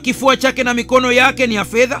anasema kifua chake na mikono yake ni ya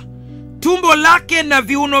fedha, tumbo lake na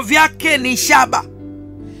viuno vyake ni shaba.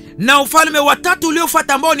 Na ufalme wa tatu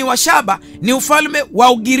uliofuata ambao ni wa shaba ni ufalme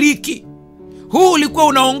wa Ugiriki. Huu ulikuwa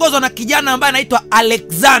unaongozwa na kijana ambaye anaitwa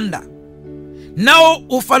Alexander. Nao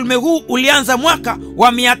ufalme huu ulianza mwaka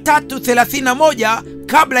wa 331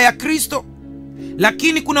 kabla ya Kristo.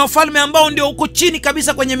 Lakini kuna ufalme ambao ndio uko chini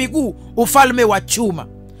kabisa kwenye miguu, ufalme wa chuma.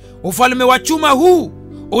 Ufalme wa chuma huu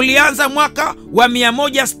ulianza mwaka wa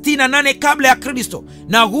 168 kabla ya Kristo,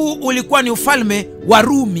 na huu ulikuwa ni ufalme wa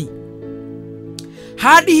Rumi.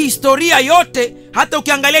 Hadi historia yote, hata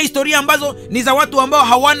ukiangalia historia ambazo ni za watu ambao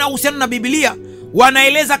hawana uhusiano na Biblia,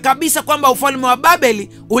 wanaeleza kabisa kwamba ufalme wa Babeli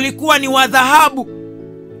ulikuwa ni wa dhahabu.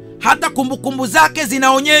 Hata kumbukumbu zake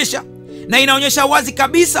zinaonyesha, na inaonyesha wazi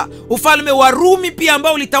kabisa ufalme wa Rumi pia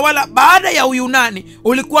ambao ulitawala baada ya Uyunani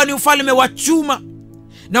ulikuwa ni ufalme wa chuma.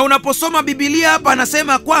 Na unaposoma Biblia hapa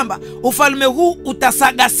anasema kwamba ufalme huu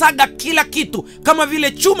utasagasaga kila kitu kama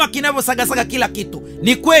vile chuma kinavyosagasaga kila kitu.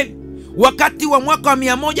 Ni kweli, wakati wa mwaka wa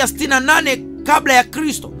 168 kabla ya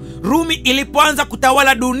Kristo, Rumi ilipoanza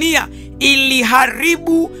kutawala dunia,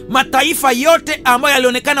 iliharibu mataifa yote ambayo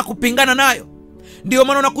yalionekana kupingana nayo. Ndio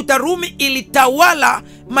maana unakuta Rumi ilitawala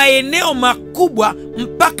maeneo makubwa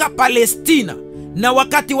mpaka Palestina. Na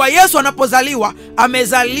wakati wa Yesu anapozaliwa,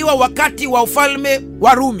 amezaliwa wakati wa ufalme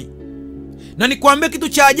wa Rumi. Na nikwambie kitu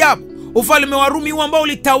cha ajabu, ufalme wa Rumi huu ambao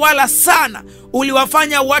ulitawala sana,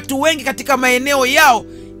 uliwafanya watu wengi katika maeneo yao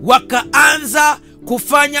wakaanza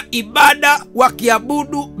kufanya ibada,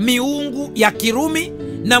 wakiabudu miungu ya Kirumi.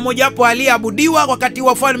 Na mojawapo aliyeabudiwa wakati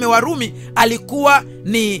wa ufalme wa Rumi alikuwa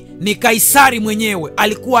ni Kaisari mwenyewe,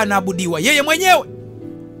 alikuwa anaabudiwa yeye mwenyewe.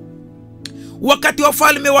 Wakati wa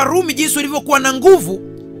ufalme wa Rumi jinsi ulivyokuwa na nguvu,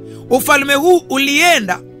 ufalme huu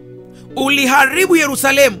uliharibu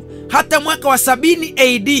Yerusalemu. Hata mwaka wa 70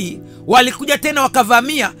 AD walikuja tena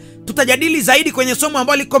wakavamia. Tutajadili zaidi kwenye somo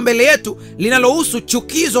ambalo liko mbele yetu linalohusu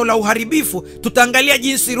chukizo la uharibifu. Tutaangalia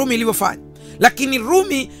jinsi Rumi ilivyofanya. Lakini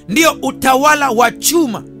Rumi ndio utawala wa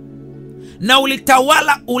chuma, na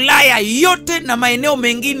ulitawala Ulaya yote na maeneo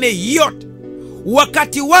mengine yote.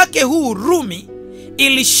 Wakati wake huu Rumi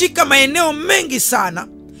ilishika maeneo mengi sana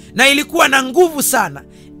na ilikuwa na nguvu sana.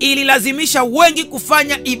 Ililazimisha wengi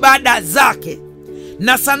kufanya ibada zake,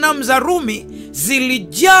 na sanamu za Rumi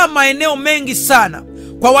zilijaa maeneo mengi sana.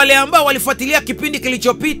 Kwa wale ambao walifuatilia kipindi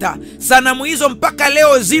kilichopita, sanamu hizo mpaka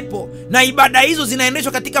leo zipo na ibada hizo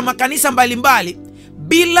zinaendeshwa katika makanisa mbalimbali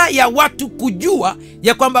bila ya watu kujua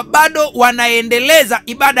ya kwamba bado wanaendeleza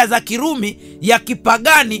ibada za Kirumi ya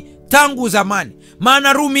kipagani tangu zamani.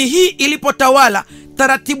 Maana Rumi hii ilipotawala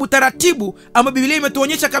taratibu, ambapo Biblia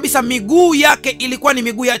imetuonyesha kabisa miguu yake ilikuwa ni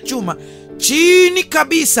miguu ya chuma. Chini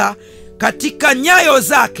kabisa katika nyayo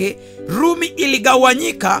zake Rumi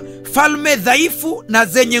iligawanyika falme dhaifu na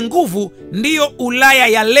zenye nguvu, ndiyo Ulaya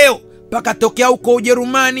ya leo. Pakatokea huko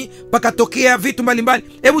Ujerumani, pakatokea vitu mbalimbali.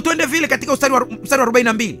 Hebu tuende vile katika mstari wa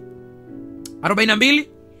 42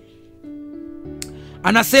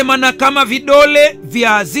 anasema, na kama vidole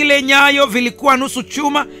vya zile nyayo vilikuwa nusu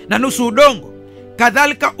chuma na nusu udongo,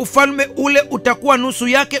 kadhalika ufalme ule utakuwa nusu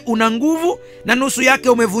yake una nguvu na nusu yake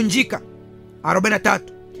umevunjika. 43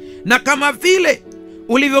 na kama vile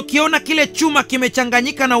ulivyokiona kile chuma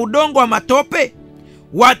kimechanganyika na udongo wa matope,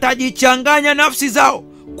 watajichanganya nafsi zao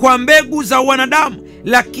kwa mbegu za wanadamu,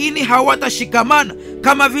 lakini hawatashikamana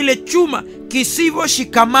kama vile chuma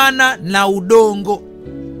kisivyoshikamana na udongo.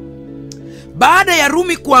 Baada ya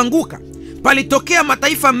Rumi kuanguka, palitokea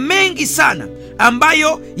mataifa mengi sana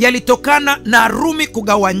ambayo yalitokana na Rumi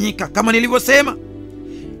kugawanyika. Kama nilivyosema,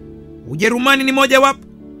 Ujerumani ni moja wapo,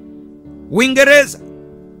 Uingereza,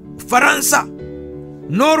 Ufaransa,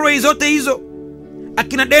 Norway, zote hizo,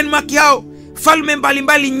 akina Denmark, hao falme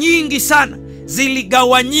mbalimbali nyingi sana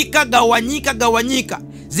ziligawanyika,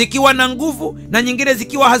 zikiwa na nguvu na nyingine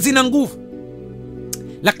zikiwa hazina nguvu.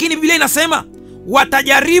 Lakini Biblia inasema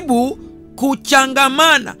watajaribu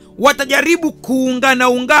kuchangamana, watajaribu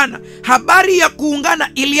kuungana. Habari ya kuungana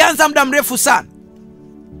ilianza muda mrefu sana.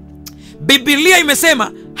 Biblia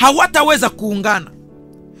imesema hawataweza kuungana.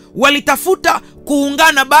 Walitafuta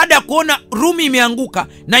kuungana baada ya kuona Rumi imeanguka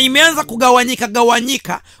na imeanza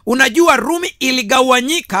kugawanyika. Unajua Rumi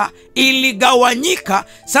iligawanyika.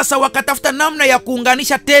 Sasa wakatafuta namna ya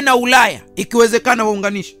kuunganisha tena Ulaya, ikiwezekana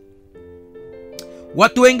waunganisha.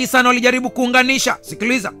 Watu wengi sana walijaribu kuunganisha.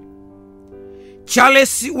 Sikiliza,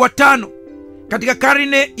 Charles wa tano katika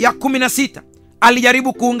karne ya 16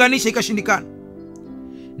 alijaribu kuunganisha, ikashindikana.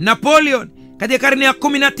 Napoleon katika karne ya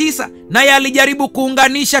 19 naye alijaribu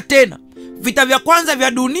kuunganisha tena. Vita vya kwanza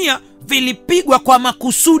vya dunia vilipigwa kwa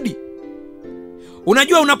makusudi.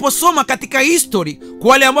 Unajua, unaposoma katika history,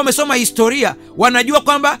 kwa wale ambao wamesoma historia wanajua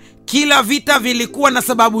kwamba kila vita vilikuwa na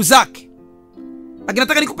sababu zake. Lakini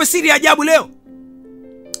nataka nikupe siri ya ajabu leo.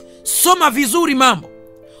 Soma vizuri mambo,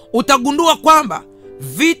 utagundua kwamba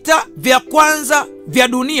vita vya kwanza vya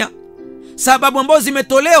dunia, sababu ambazo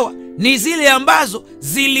zimetolewa ni zile ambazo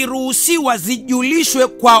ziliruhusiwa zijulishwe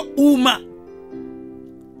kwa umma.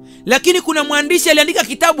 Lakini kuna mwandishi aliandika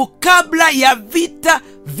kitabu kabla ya vita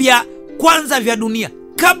vya kwanza vya dunia,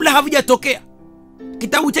 kabla havijatokea.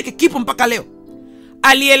 Kitabu chake kipo mpaka leo.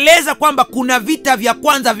 Alieleza kwamba kuna vita vya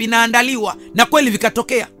kwanza vinaandaliwa na kweli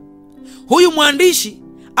vikatokea. Huyu mwandishi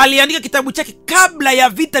aliandika kitabu chake kabla ya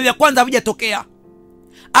vita vya kwanza havijatokea.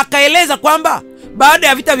 Akaeleza kwamba baada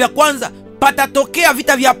ya vita vya kwanza patatokea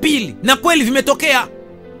vita vya pili, na kweli vimetokea.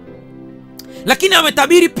 Lakini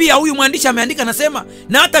ametabiri pia, huyu mwandishi ameandika, nasema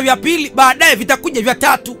na hata vya pili baadaye vitakuja vya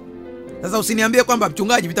tatu. Sasa usiniambie kwamba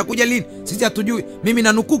mchungaji vitakuja lini, sisi hatujui. Mimi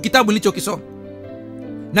nanukuu kitabu nilichokisoma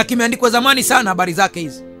na kimeandikwa zamani sana habari zake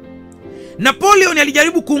hizi. Napoleon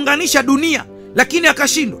alijaribu kuunganisha dunia lakini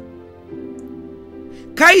akashindwa.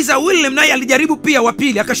 Kaiser Wilhelm naye alijaribu pia, wa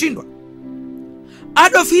pili, akashindwa.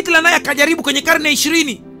 Adolf Hitler naye akajaribu kwenye karne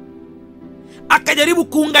 20, akajaribu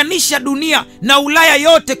kuunganisha dunia na Ulaya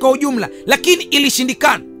yote kwa ujumla, lakini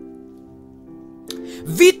ilishindikana.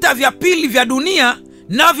 Vita vya pili vya dunia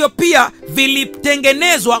navyo pia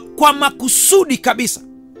vilitengenezwa kwa makusudi kabisa.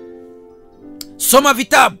 Soma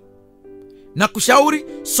vitabu na kushauri,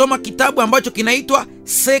 soma kitabu ambacho kinaitwa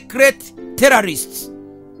Secret Terrorists,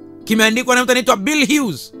 kimeandikwa na mtu anaitwa Bill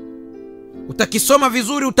Hughes. Utakisoma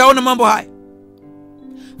vizuri, utaona mambo haya.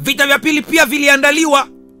 Vita vya pili pia viliandaliwa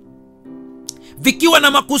vikiwa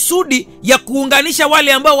na makusudi ya kuunganisha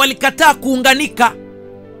wale ambao walikataa kuunganika.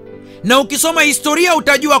 Na ukisoma historia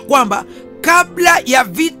utajua kwamba kabla ya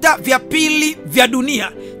vita vya pili vya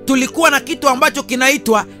dunia tulikuwa na kitu ambacho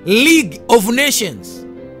kinaitwa League of Nations.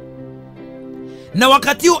 Na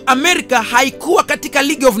wakati huo Amerika haikuwa katika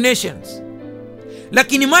League of Nations.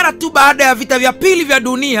 Lakini mara tu baada ya vita vya pili vya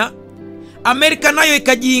dunia, Amerika nayo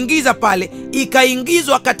ikajiingiza pale,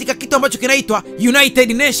 ikaingizwa katika kitu ambacho kinaitwa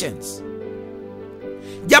United Nations.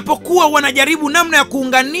 Japokuwa wanajaribu namna ya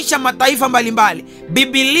kuunganisha mataifa mbalimbali,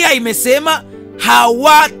 Biblia imesema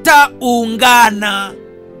hawataungana.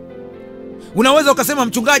 Unaweza ukasema,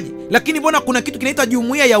 mchungaji, lakini mbona kuna kitu kinaitwa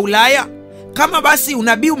Jumuiya ya Ulaya? Kama basi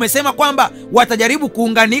unabii umesema kwamba watajaribu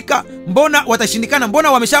kuunganika, mbona watashindikana?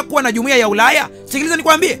 Mbona wameshakuwa na Jumuiya ya Ulaya? Sikiliza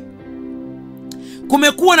nikwambie,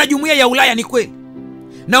 kumekuwa na Jumuiya ya Ulaya, ni kweli,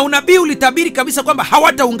 na unabii ulitabiri kabisa kwamba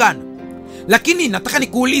hawataungana. Lakini nataka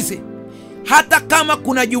nikuulize, hata kama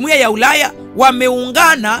kuna Jumuiya ya Ulaya,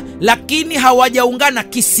 wameungana lakini hawajaungana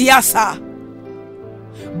kisiasa.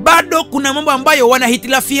 Bado kuna mambo ambayo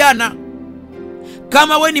wanahitilafiana.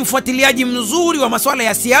 Kama we ni mfuatiliaji mzuri wa masuala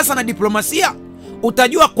ya siasa na diplomasia,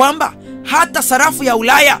 utajua kwamba hata sarafu ya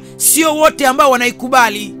Ulaya sio wote ambao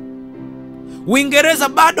wanaikubali. Uingereza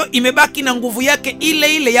bado imebaki na nguvu yake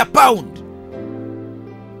ile ile ya pound.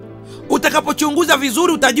 Utakapochunguza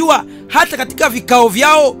vizuri utajua hata katika vikao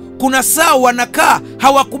vyao kuna saa wanakaa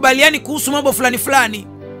hawakubaliani kuhusu mambo fulani fulani.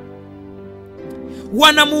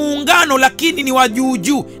 Wana muungano lakini ni wa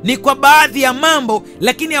juu, ni kwa baadhi ya mambo,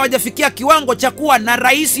 lakini hawajafikia kiwango cha kuwa na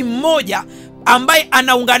rais mmoja ambaye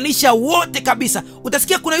anaunganisha wote kabisa.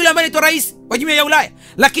 Utasikia kuna yule ambaye anaitwa rais wa Jumuiya ya Ulaya,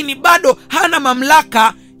 lakini bado hana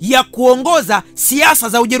mamlaka ya kuongoza siasa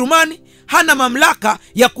za Ujerumani, hana mamlaka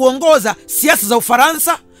ya kuongoza siasa za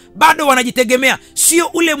Ufaransa. Bado wanajitegemea, sio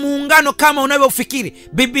ule muungano kama unavyofikiri.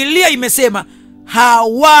 Biblia imesema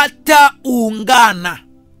hawataungana.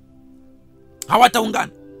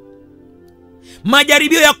 Hawataungana.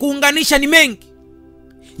 Majaribio ya kuunganisha ni mengi,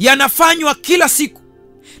 yanafanywa kila siku,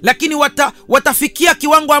 lakini watafikia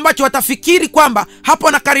kiwango ambacho watafikiri kwamba hapo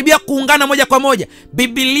wanakaribia kuungana moja kwa moja.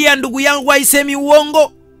 Biblia, ndugu yangu, haisemi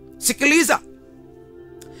uongo. Sikiliza,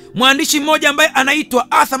 mwandishi mmoja ambaye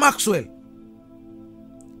anaitwa Arthur Maxwell,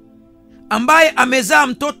 ambaye amezaa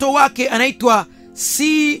mtoto wake anaitwa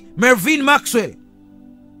C. Mervyn Maxwell.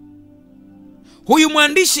 Huyu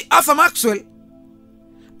mwandishi Arthur Maxwell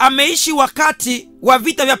ameishi wakati wa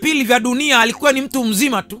vita vya pili vya dunia. Alikuwa ni mtu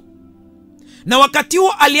mzima tu, na wakati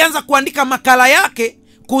huo alianza kuandika makala yake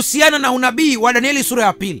kuhusiana na unabii wa Danieli sura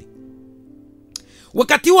ya 2.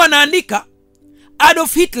 Wakati huo anaandika,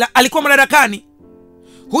 Adolf Hitler alikuwa madarakani.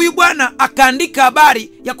 Huyu bwana akaandika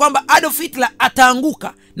habari ya kwamba Adolf Hitler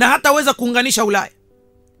ataanguka na hataweza kuunganisha Ulaya.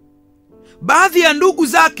 Baadhi ya ndugu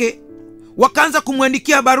zake wakaanza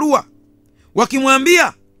kumwandikia barua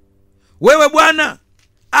wakimwambia, wewe bwana,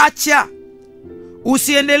 acha,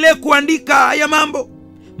 usiendelee kuandika haya mambo,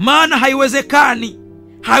 maana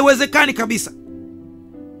haiwezekani kabisa.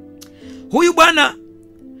 Huyu bwana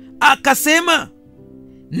akasema,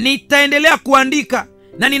 nitaendelea kuandika,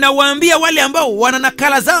 na ninawaambia wale ambao wana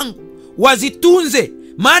nakala zangu wazitunze,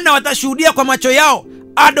 maana watashuhudia kwa macho yao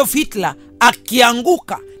Adolf Hitler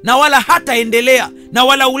akianguka, na wala hataendelea, na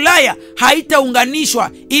wala Ulaya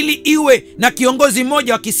haitaunganishwa ili iwe na kiongozi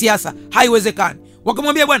mmoja wa kisiasa. Haiwezekani.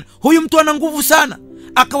 Wakamwambia, bwana, huyu mtu ana nguvu sana.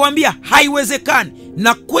 Akawaambia haiwezekani,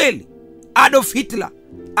 na kweli Adolf Hitler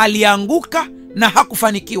alianguka na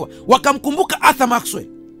hakufanikiwa. Wakamkumbuka Arthur Maxwell,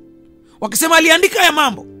 wakisema aliandika ya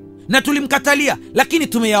mambo na tulimkatalia, lakini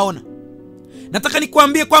tumeyaona. Nataka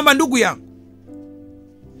nikuambie kwamba, ndugu yangu,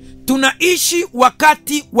 tunaishi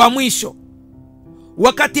wakati wa mwisho,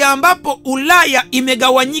 wakati ambapo Ulaya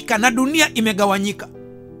imegawanyika na dunia imegawanyika.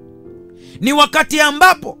 Ni wakati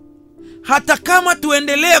ambapo hata kama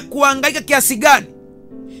tuendelee kuhangaika kiasi gani,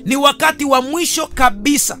 ni wakati wa mwisho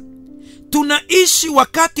kabisa. Tunaishi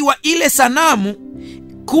wakati wa ile sanamu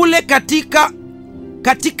kule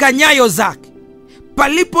katika nyayo zake,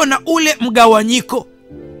 palipo na ule mgawanyiko.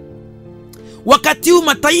 Wakati huu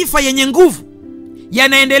mataifa yenye nguvu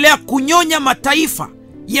yanaendelea kunyonya mataifa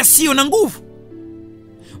yasiyo na nguvu.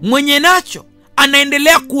 Mwenye nacho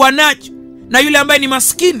anaendelea kuwa nacho, na yule ambaye ni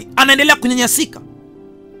maskini anaendelea kunyanyasika.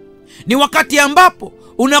 Ni wakati ambapo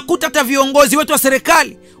unakuta hata viongozi wetu wa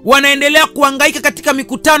serikali wanaendelea kuhangaika katika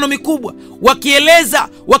mikutano mikubwa,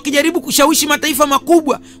 wakijaribu kushawishi mataifa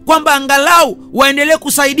makubwa kwamba angalau waendelee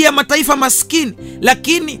kusaidia mataifa maskini,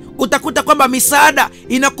 lakini utakuta kwamba misaada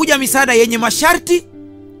inakuja, misaada yenye masharti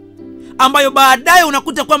ambayo baadaye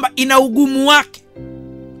unakuta kwamba ina ugumu wake.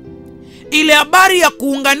 Ile habari ya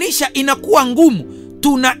kuunganisha inakuwa ngumu.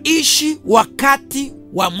 Tunaishi wakati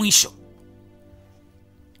wa mwisho.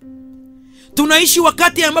 Tunaishi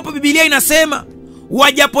wakati ambapo Biblia inasema,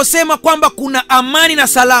 wajaposema kwamba kuna amani na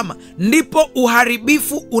salama, ndipo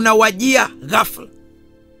uharibifu unawajia ghafla.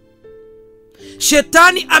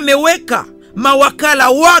 Shetani ameweka mawakala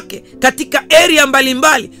wake katika area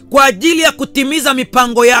mbalimbali kwa ajili ya kutimiza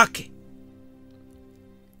mipango yake,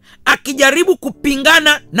 akijaribu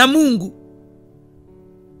kupingana na Mungu.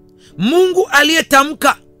 Mungu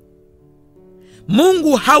aliyetamka,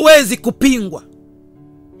 Mungu hawezi kupingwa.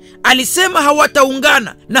 Alisema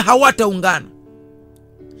hawataungana na hawataungana.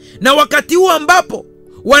 Na wakati huu ambapo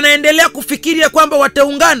wanaendelea kufikiria kwamba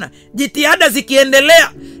wataungana, jitihada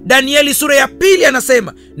zikiendelea, Danieli sura ya 2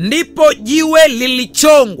 anasema, ndipo jiwe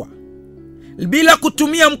lilichongwa bila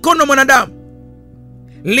kutumia mkono mwanadamu,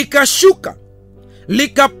 likashuka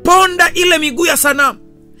likaponda ile miguu ya sanamu,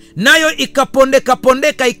 nayo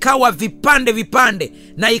ikapondeka ikawa vipande,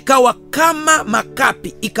 na ikawa kama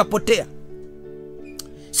makapi, ikapotea.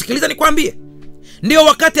 Sikiliza nikwambie, ndio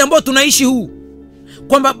wakati ambao tunaishi huu,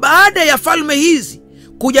 kwamba baada ya falme hizi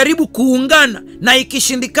kujaribu kuungana na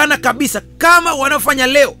ikishindikana kabisa kama wanaofanya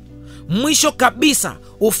leo, mwisho kabisa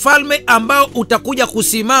ufalme ambao utakuja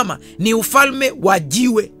kusimama ni ufalme wa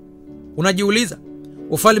jiwe. Unajiuliza,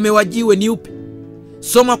 ufalme wa jiwe ni upi?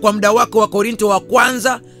 Soma kwa muda wako wa Korinto wa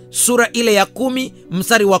kwanza sura ile ya 10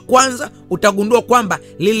 mstari wa 1, utagundua kwamba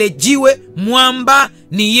lile jiwe mwamba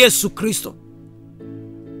ni Yesu Kristo.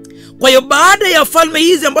 Kwa hiyo baada ya falme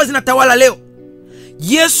hizi ambazo zinatawala leo,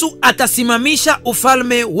 Yesu atasimamisha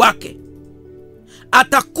ufalme wake.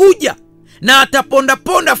 Atakuja na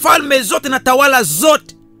ataponda falme zote na tawala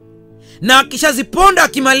zote, na akishaziponda,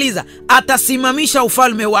 akimaliza, atasimamisha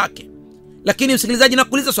ufalme wake. Lakini msikilizaji,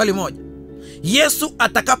 nakuuliza swali moja. Yesu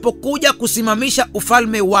atakapokuja kusimamisha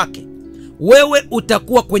ufalme wake, wewe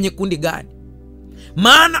utakuwa kwenye kundi gani?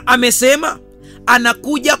 Maana amesema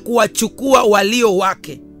anakuja kuwachukua walio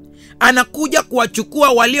wake. Anakuja kuwachukua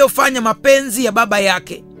waliofanya mapenzi ya Baba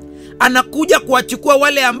yake. anakuja kuwachukua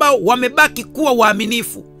wale ambao wamebaki kuwa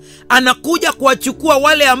waaminifu. Anakuja kuwachukua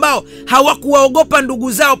wale ambao hawakuwaogopa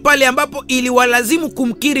ndugu zao pale ambapo iliwalazimu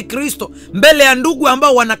kumkiri Kristo mbele ya ndugu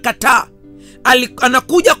ambao wanakataa.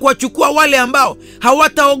 Anakuja kuwachukua wale ambao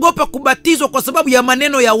hawataogopa kubatizwa kwa sababu ya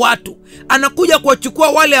maneno ya watu. Anakuja kuwachukua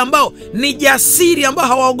wale ambao ni jasiri, ambao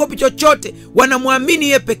hawaogopi chochote, wanamwamini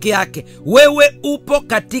yeye peke yake. Wewe upo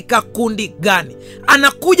katika kundi gani?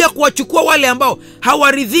 Anakuja kuwachukua wale ambao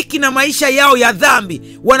hawaridhiki na maisha yao ya dhambi,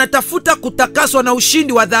 wanatafuta kutakaswa na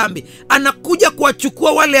ushindi wa dhambi. Anakuja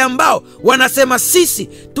kuwachukua wale ambao wanasema sisi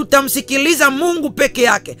tutamsikiliza Mungu peke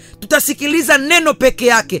yake, tutasikiliza neno peke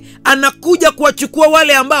yake. Anakuja kuwachukua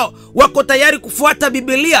wale ambao wako tayari kufuata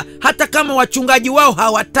Biblia hata kama wachungaji wao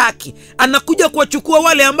hawataki. Anakuja kuwachukua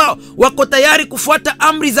wale ambao wako tayari kufuata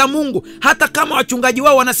amri za Mungu hata kama wachungaji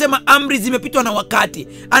wao wanasema amri zimepitwa na wakati.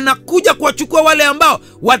 Anakuja kuwachukua wale ambao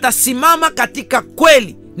watasimama katika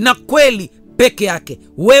kweli na kweli peke yake.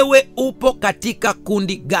 Wewe upo katika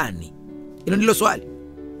kundi gani? Hilo ndilo swali.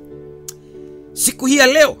 Siku hii ya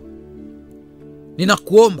leo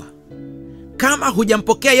ninakuomba, kama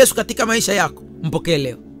hujampokea Yesu katika maisha yako, mpokee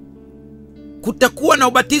leo. Kutakuwa na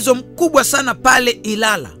ubatizo mkubwa sana pale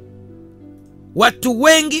Ilala. Watu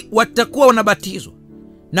wengi watakuwa wanabatizwa,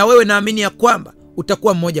 na wewe naamini ya kwamba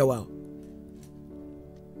utakuwa mmoja wao.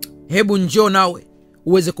 Hebu njoo nawe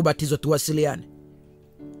uweze kubatizwa, tuwasiliane.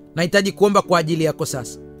 Nahitaji kuomba kwa ajili yako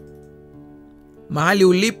sasa. Mahali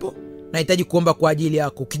ulipo, nahitaji kuomba kwa ajili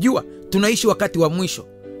yako. Ukijua tunaishi wakati wa mwisho,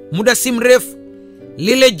 muda si mrefu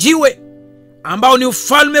lile jiwe ambao ni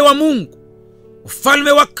ufalme wa Mungu,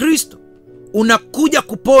 ufalme wa Kristo, unakuja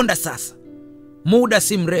kuponda sasa. Muda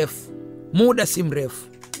si mrefu, muda si mrefu.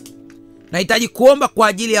 Nahitaji kuomba kwa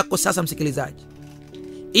ajili yako sasa, msikilizaji,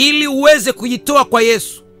 ili uweze kujitoa kwa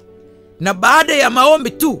Yesu. Na baada ya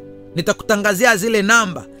maombi tu nitakutangazia zile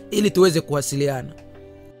namba ili tuweze kuwasiliana.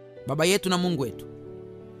 Baba yetu na Mungu wetu,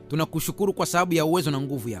 tunakushukuru kwa sababu ya uwezo na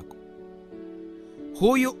nguvu yako.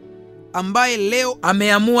 Huyu ambaye leo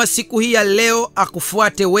ameamua siku hii ya leo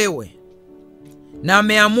akufuate wewe, na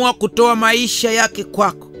ameamua kutoa maisha yake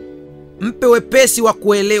kwako, mpe wepesi wa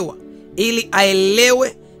kuelewa ili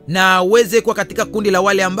aelewe na aweze kuwa katika kundi la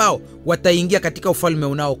wale ambao wataingia katika ufalme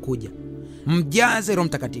unaokuja. Mjaze Roho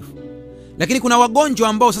Mtakatifu. Lakini kuna wagonjwa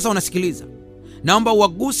ambao sasa wanasikiliza, naomba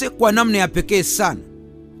uwaguse kwa namna ya pekee sana,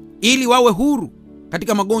 ili wawe huru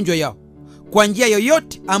katika magonjwa yao kwa njia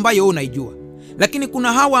yoyote ambayo wewe unaijua. Lakini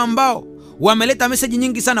kuna hawa ambao wameleta meseji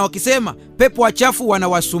nyingi sana wakisema pepo wachafu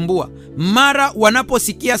wanawasumbua mara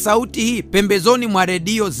wanaposikia sauti hii pembezoni mwa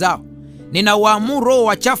redio zao. Ninawaamuru roho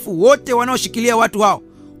wachafu wote wanaoshikilia watu hao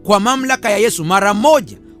kwa mamlaka ya Yesu mara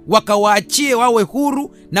moja wakawaachie, wawe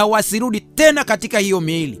huru na wasirudi tena katika hiyo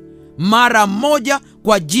miili mara moja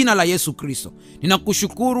kwa jina la Yesu Kristo.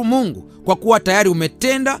 Ninakushukuru Mungu kwa kuwa tayari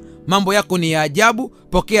umetenda. Mambo yako ni ya ajabu.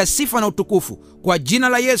 Pokea sifa na utukufu kwa jina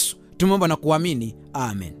la Yesu tumeomba na kuamini,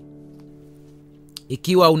 amen.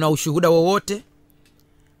 Ikiwa una ushuhuda wowote,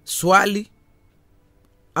 swali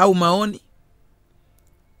au maoni,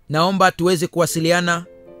 naomba tuweze kuwasiliana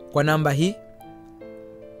kwa namba hii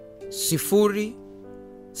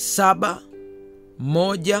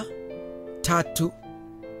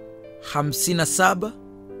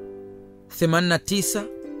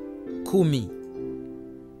 0713578910.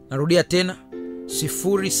 Narudia tena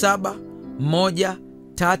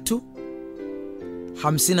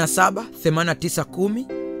 0713578910.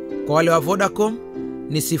 Kwa wale wa Vodacom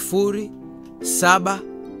ni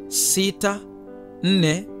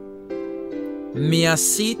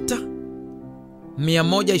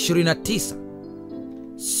 0764600129.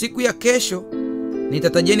 Siku ya kesho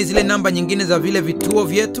nitatajeni zile namba nyingine za vile vituo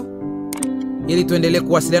vyetu ili tuendelee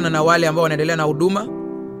kuwasiliana na wale ambao wanaendelea na huduma.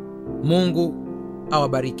 Mungu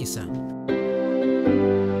awabariki sana.